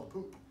pile of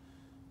poop.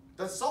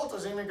 The salt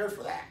isn't even good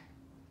for that.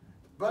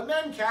 But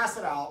men cast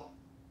it out.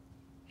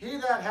 He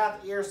that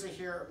hath ears to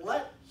hear,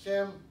 let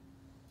him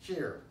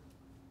hear.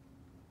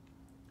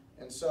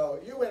 And so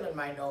you women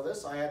might know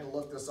this. I had to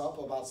look this up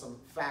about some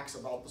facts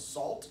about the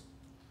salt.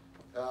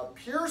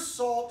 Pure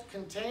salt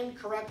contained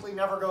correctly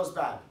never goes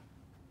bad.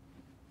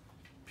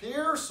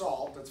 Pure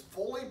salt that's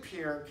fully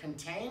pure,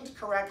 contained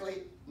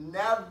correctly,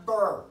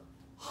 never,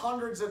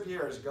 hundreds of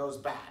years, goes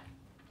bad.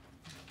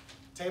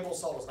 Table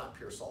salt is not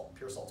pure salt.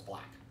 Pure salt's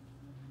black.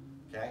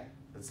 Okay?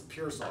 It's the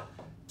pure salt.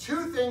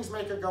 2 things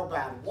make it go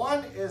bad.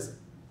 One is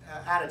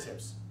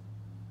additives.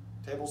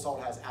 Table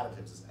salt has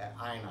additives. It's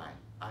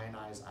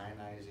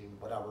ionizing,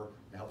 whatever.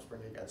 It helps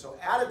bring it together. So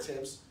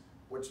additives,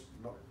 which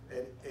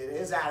it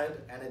is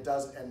added, and it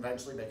does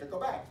eventually make it go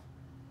bad.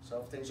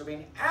 So if things are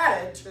being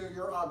added to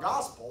your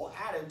gospel,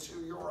 added to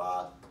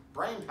your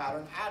brain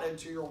pattern, added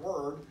to your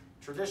word,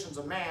 traditions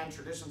of man,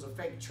 traditions of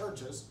fake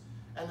churches,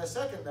 and the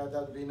second that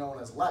would be known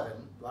as leaven.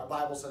 The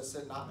Bible says,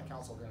 sit not in the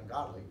council of the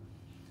ungodly.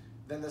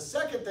 Then the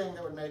second thing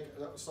that would make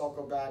salt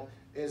go bad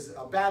is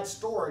a bad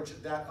storage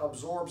that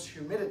absorbs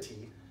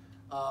humidity.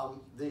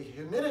 The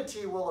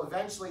humidity will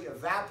eventually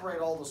evaporate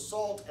all the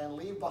salt and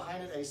leave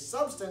behind it a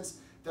substance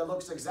that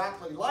looks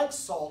exactly like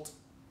salt,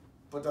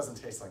 but doesn't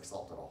taste like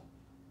salt at all.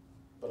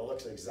 But it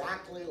looks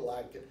exactly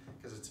like it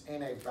because it's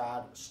in a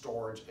bad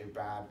storage, a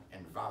bad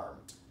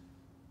environment.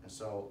 And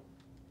so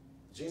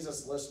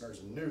Jesus'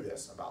 listeners knew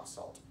this about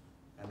salt.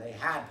 And they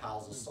had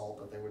piles of salt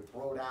that they would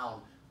throw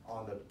down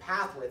on the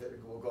pathway that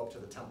would go up to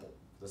the temple,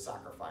 the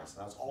sacrifice.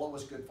 And that's all it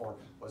was good for,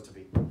 was to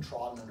be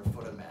trodden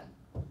underfoot of men.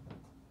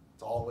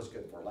 That's all it was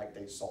good for, like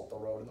they salt the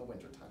road in the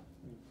wintertime.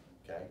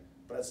 Okay?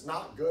 But it's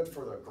not good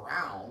for the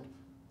ground,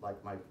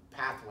 like my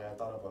pathway. I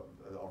thought of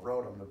a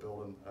road I'm going to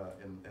build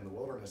in the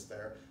wilderness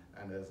there.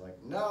 And it's like,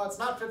 no, it's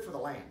not fit for the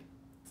land.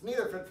 It's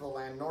neither fit for the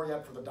land, nor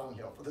yet for the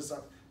dunghill. For this,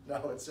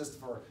 no, it's just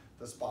for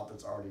the spot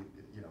that's already,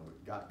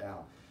 got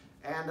down.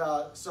 And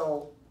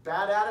so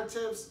bad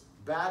additives,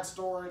 bad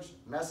storage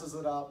messes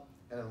it up.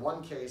 And in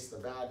one case, the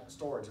bad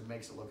storage, it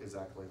makes it look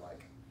exactly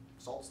like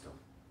salt still,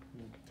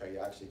 until you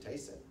actually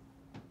taste it.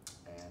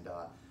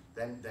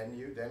 And then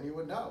you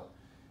would know.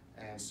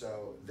 And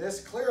so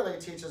this clearly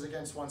teaches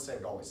against once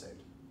saved, always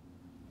saved.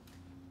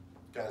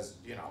 Because,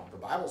 the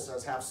Bible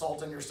says have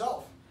salt in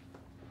yourself.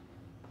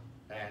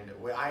 And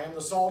I am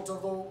the salt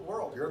of the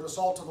world. You're the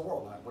salt of the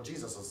world. Well,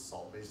 Jesus is the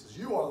salt. But he says,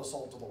 you are the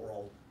salt of the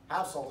world.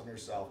 Have salt in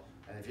yourself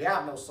And if you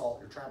have no salt,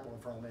 you're trampling in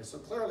front of me. So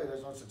clearly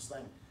there's no such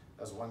thing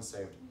as once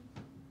saved,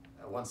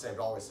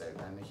 always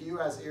saved. And he who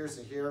has ears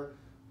to hear,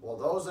 well,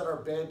 those that are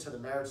bid to the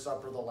marriage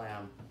supper of the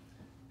Lamb,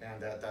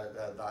 and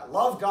that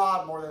love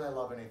God more than they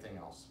love anything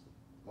else,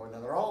 more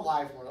than their own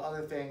life, more than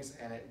other things,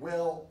 and it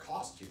will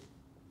cost you.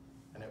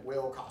 And it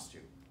will cost you.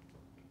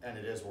 And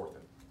it is worth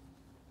it.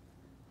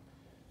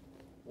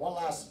 One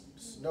last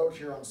note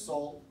here on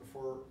salt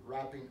before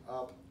wrapping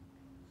up.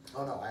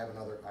 Oh no, I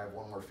have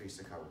one more feast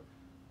to cover.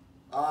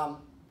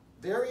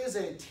 There is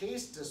a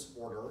taste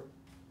disorder,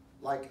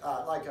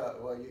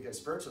 well, you get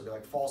spiritual,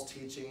 like false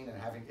teaching and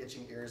having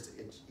itching ears to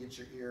itch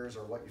your ears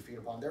or what you feed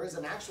upon. There is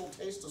an actual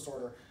taste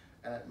disorder,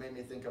 and it made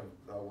me think of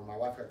when my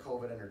wife got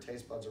COVID and her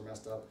taste buds are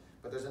messed up.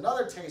 But there's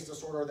another taste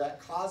disorder that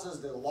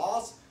causes the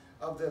loss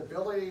of the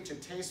ability to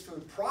taste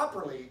food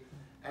properly,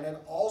 and it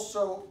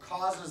also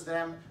causes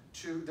their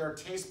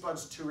taste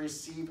buds to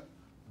receive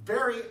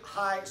very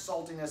high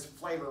saltiness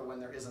flavor when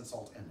there isn't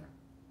salt in there.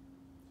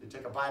 You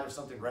take a bite of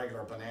something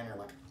regular, a banana, you're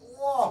like,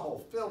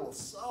 whoa, filled with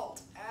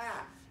salt,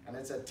 and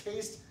it's a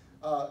taste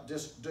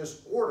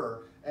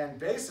disorder. And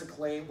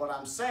basically what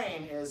I'm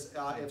saying is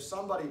if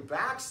somebody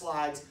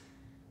backslides,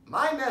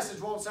 my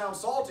message won't sound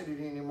salty to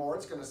you anymore.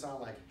 It's going to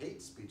sound like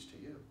hate speech to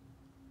you.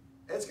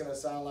 It's going to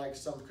sound like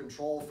some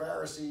control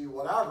Pharisee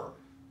whatever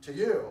to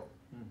you,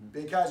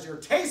 because your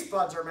taste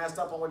buds are messed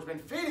up on what you've been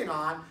feeding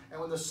on. And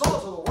when the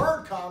salt of the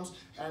word comes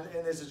and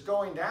this is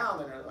going down,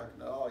 then you're like,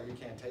 no, you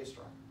can't taste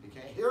right. You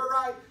can't hear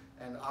right.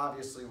 And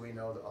obviously we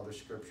know the other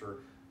scripture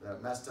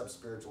that messed up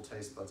spiritual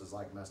taste buds is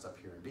like messed up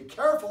hearing. Be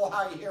careful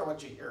how you hear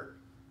what you hear.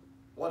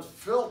 What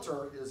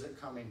filter is it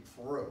coming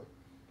through?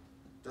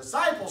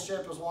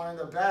 Discipleship is wanting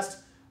the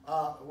best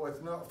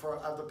for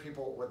other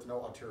people with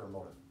no ulterior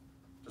motive.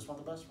 Just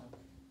want the best for them.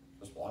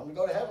 Just want them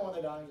to go to heaven when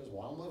they die. Just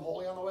want them to live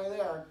holy on the way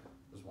there.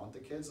 Just want the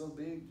kids to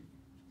be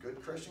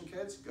good Christian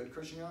kids, good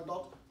Christian young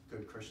adults,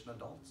 good Christian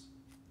adults.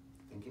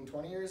 Thinking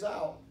 20 years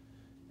out.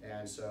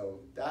 And so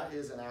that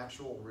is an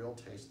actual real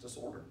taste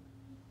disorder.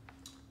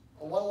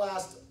 One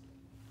last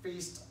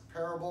feast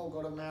parable.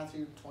 Go to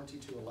Matthew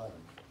 22:11.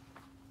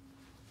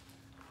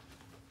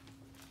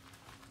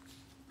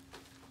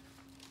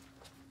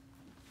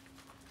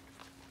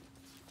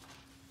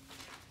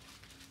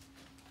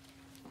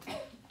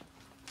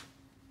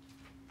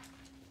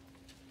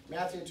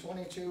 Matthew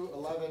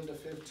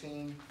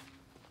 22:11-15.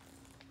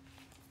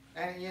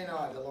 And you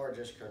know, the Lord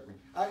just cooked me.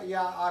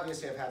 Yeah,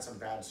 obviously I've had some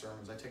bad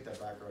sermons. I take that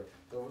back.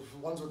 The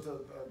ones with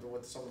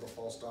with some of the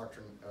false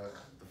doctrine,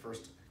 the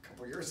first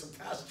couple years of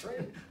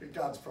pastoring,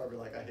 God's probably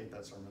like, I hate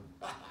that sermon.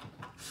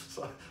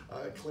 So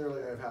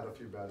clearly I've had a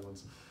few bad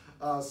ones.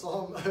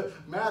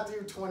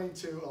 Matthew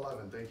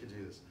 22:11. Thank you,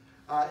 Jesus.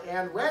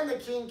 And when the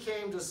king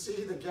came to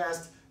see the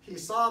guest, he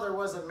saw there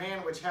was a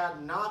man which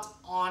had not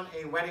on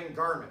a wedding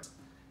garment.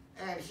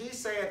 And he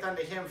saith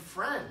unto him,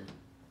 Friend,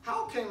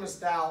 how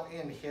camest thou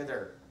in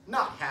hither,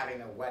 not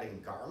having a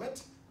wedding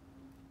garment?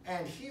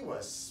 And he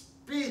was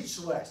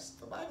speechless.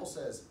 The Bible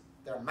says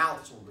their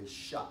mouths will be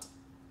shut.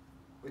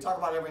 We talk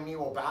about every knee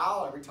will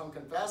bow, every tongue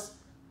confess.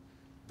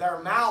 Their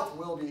mouth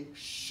will be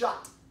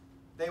shut.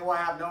 They will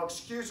have no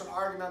excuse or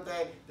argument.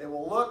 They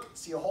will look,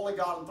 see a holy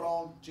God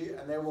enthroned,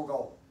 and they will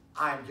go,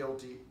 I am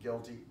guilty,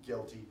 guilty,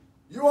 guilty.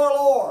 You are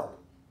Lord.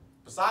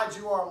 Besides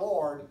you are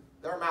Lord,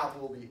 their mouth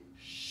will be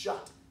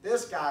shut.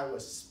 This guy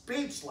was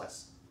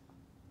speechless.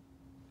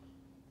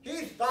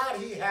 He thought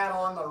he had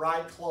on the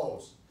right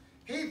clothes.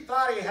 He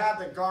thought he had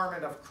the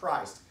garment of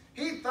Christ.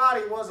 He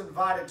thought he was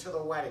invited to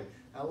the wedding.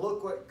 And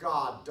look what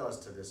God does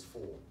to this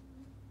fool.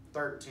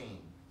 13.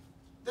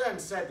 Then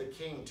said the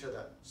king to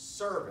the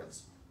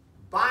servants,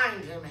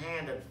 Bind him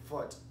hand and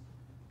foot,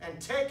 and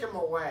take him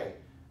away,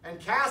 and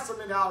cast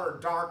him into outer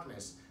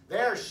darkness.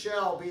 There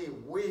shall be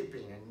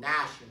weeping and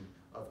gnashing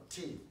of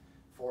teeth,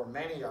 for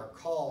many are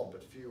called,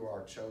 but few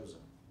are chosen.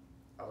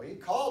 Oh, he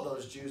called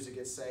those Jews to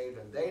get saved,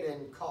 and they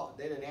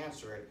didn't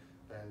answer it,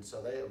 and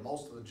so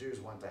most of the Jews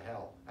went to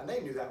hell. And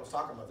they knew that was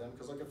talking about them,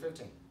 because look at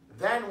 15.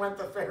 Then went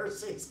the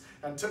Pharisees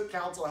and took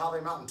counsel how they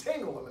might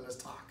entangle him in his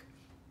talk.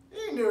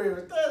 He knew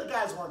the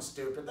guys weren't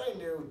stupid. They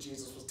knew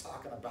Jesus was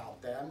talking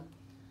about them.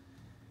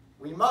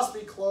 We must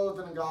be clothed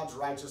in God's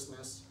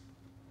righteousness.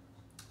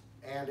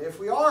 And if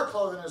we are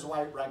clothed in his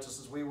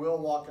righteousness, we will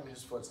walk in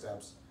his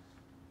footsteps.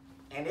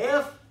 And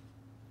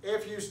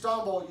if you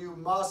stumble, you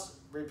must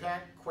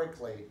repent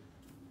quickly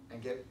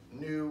and get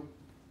new,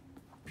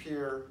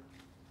 pure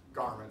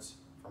garments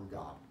from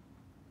God.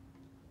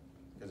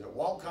 Because it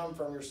won't come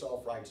from your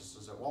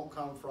self-righteousness. It won't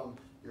come from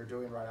your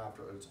doing right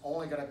after. It's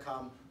only going to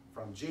come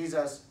from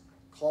Jesus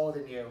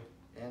clothing you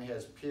in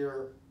his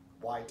pure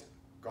white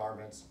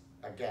garments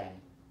again.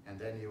 And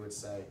then you would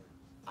say,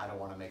 I don't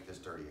want to make this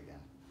dirty again.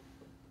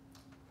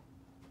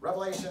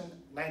 Revelation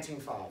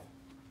 19:5.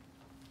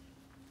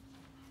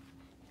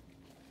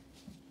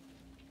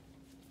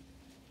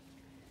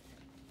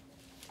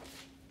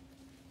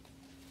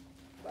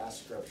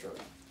 Last scripture.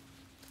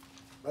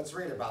 Let's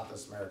read about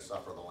this marriage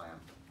supper of the Lamb.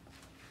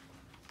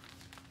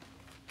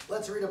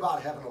 Let's read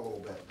about heaven a little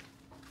bit.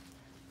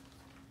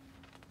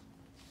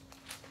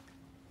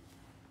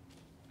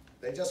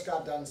 They just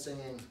got done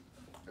singing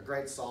a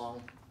great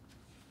song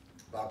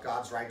about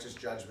God's righteous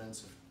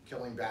judgments,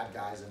 killing bad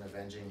guys and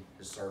avenging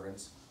his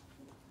servants.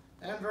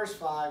 And in verse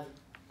 5,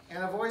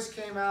 and a voice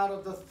came out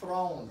of the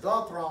throne,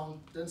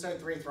 didn't say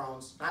 3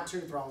 thrones, not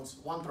 2 thrones,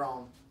 1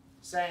 throne,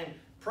 saying,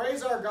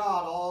 praise our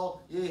God,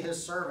 all ye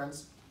his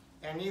servants,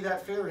 and ye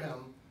that fear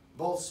him,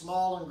 both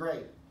small and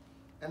great.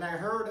 And I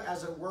heard,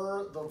 as it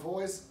were, the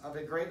voice of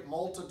a great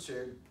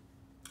multitude,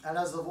 and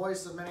as the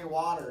voice of many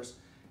waters,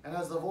 and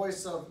as the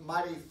voice of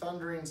mighty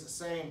thunderings,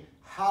 saying,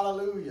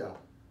 Hallelujah,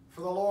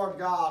 for the Lord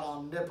God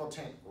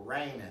omnipotent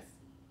reigneth.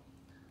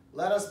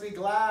 Let us be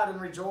glad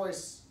and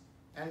rejoice,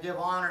 and give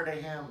honor to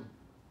him.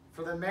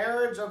 For the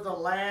marriage of the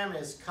Lamb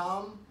is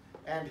come,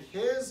 and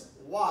his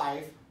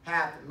wife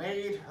hath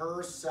made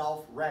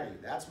herself ready.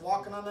 That's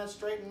walking on that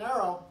straight and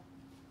narrow.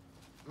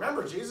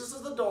 Remember, Jesus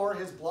is the door.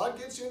 His blood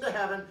gets you into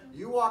heaven.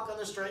 You walk on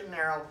the straight and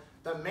narrow.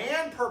 The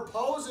man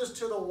proposes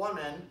to the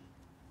woman.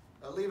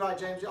 Levi,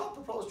 James, y'all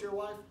propose to your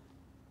wife?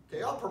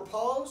 Okay, y'all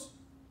propose.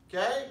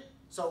 Okay,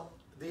 so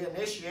the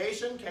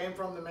initiation came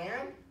from the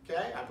man.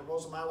 Okay, I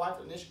proposed to my wife.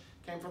 The initiation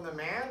came from the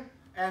man.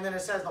 And then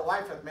it says the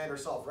wife hath made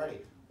herself ready.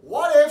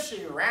 What if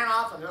she ran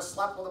off and just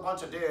slept with a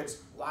bunch of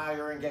dudes while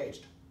you're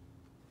engaged?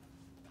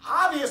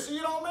 Obviously,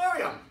 you don't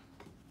marry them.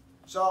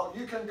 So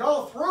you can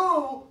go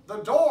through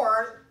the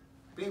door,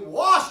 be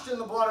washed in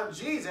the blood of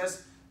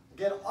Jesus,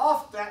 get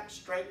off that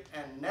straight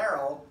and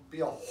narrow,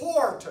 be a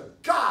whore to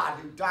God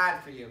who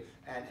died for you,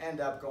 and end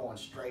up going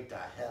straight to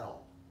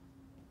hell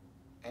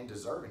and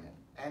deserving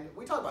it. And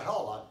we talk about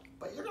hell a lot,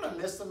 but you're going to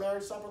miss the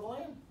marriage supper of the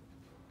Lamb.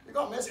 You're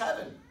going to miss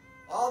heaven.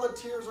 All the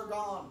tears are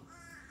gone.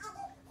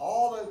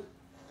 All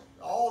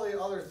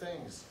the other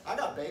things. I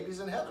got babies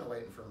in heaven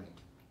waiting for me.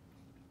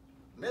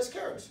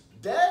 Miscarriage.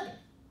 Dead.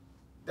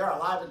 They're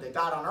alive. They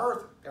died on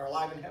earth. They're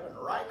alive in heaven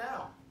right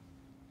now.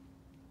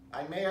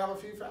 I may have a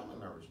few family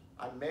members.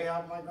 I may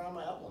have my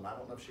grandma Evelyn. I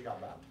don't know if she got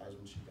baptized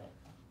when she got,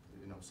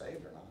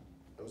 saved or not.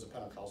 It was a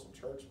Pentecostal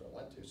church that I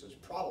went to, so she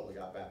probably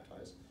got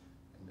baptized.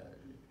 And,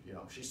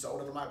 she sewed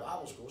into my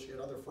Bible school. She had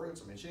other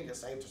fruits. I mean, she didn't get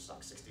saved until she's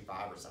like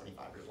 65 or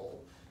 75 years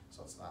old.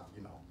 So it's not,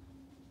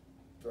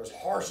 for as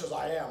harsh as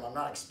I am, I'm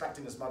not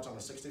expecting as much on a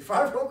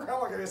 65-year-old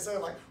grandma going to say,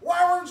 like,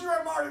 why weren't you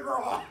at Mardi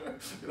Gras?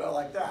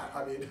 Like that.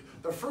 I mean,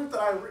 the fruit that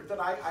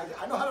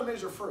I know how to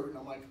measure fruit, and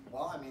I'm like,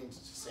 well, I mean, it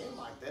seemed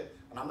like that.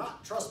 And I'm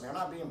not, trust me, I'm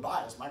not being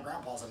biased. My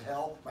grandpa's in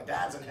hell, my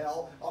dad's in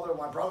hell, although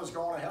my brother's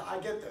going to hell. I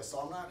get this, so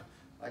I'm not,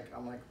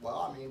 I'm like,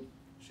 well, I mean,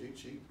 she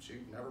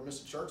never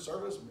missed a church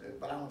service,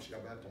 but I don't know if she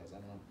got baptized, I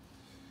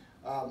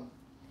don't know.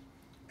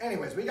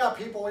 Anyways, we got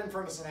people waiting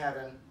for us in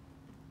heaven.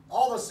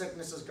 All the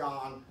sickness is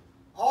gone.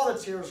 All the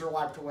tears are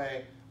wiped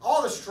away.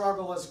 All the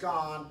struggle is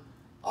gone.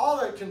 All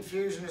the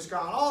confusion is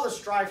gone. All the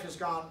strife is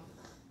gone.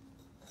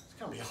 It's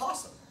going to be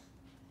awesome.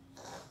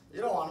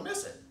 You don't want to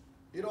miss it.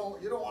 You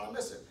don't want to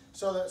miss it.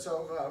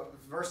 So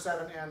verse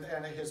 7,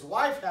 and his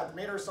wife hath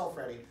made herself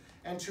ready,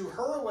 and to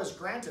her was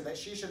granted that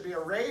she should be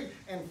arrayed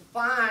in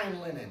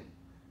fine linen,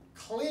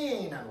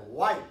 clean and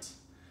white.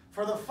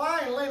 For the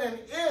fine linen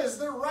is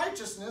the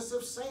righteousness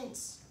of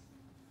saints.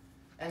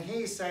 And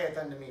he saith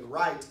unto me,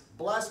 right,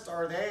 blessed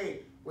are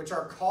they which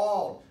are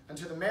called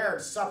unto the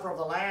marriage supper of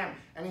the Lamb.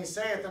 And he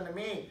saith unto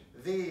me,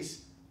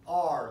 these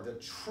are the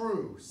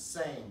true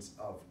sayings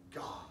of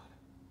God.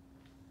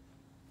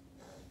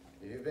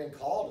 You've been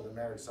called to the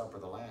marriage supper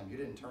of the Lamb. You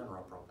didn't turn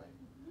reprobate.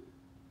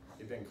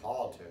 You've been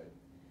called to it.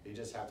 You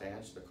just have to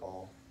answer the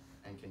call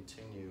and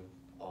continue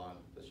on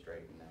the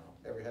straight and narrow.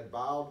 Every head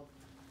bowed.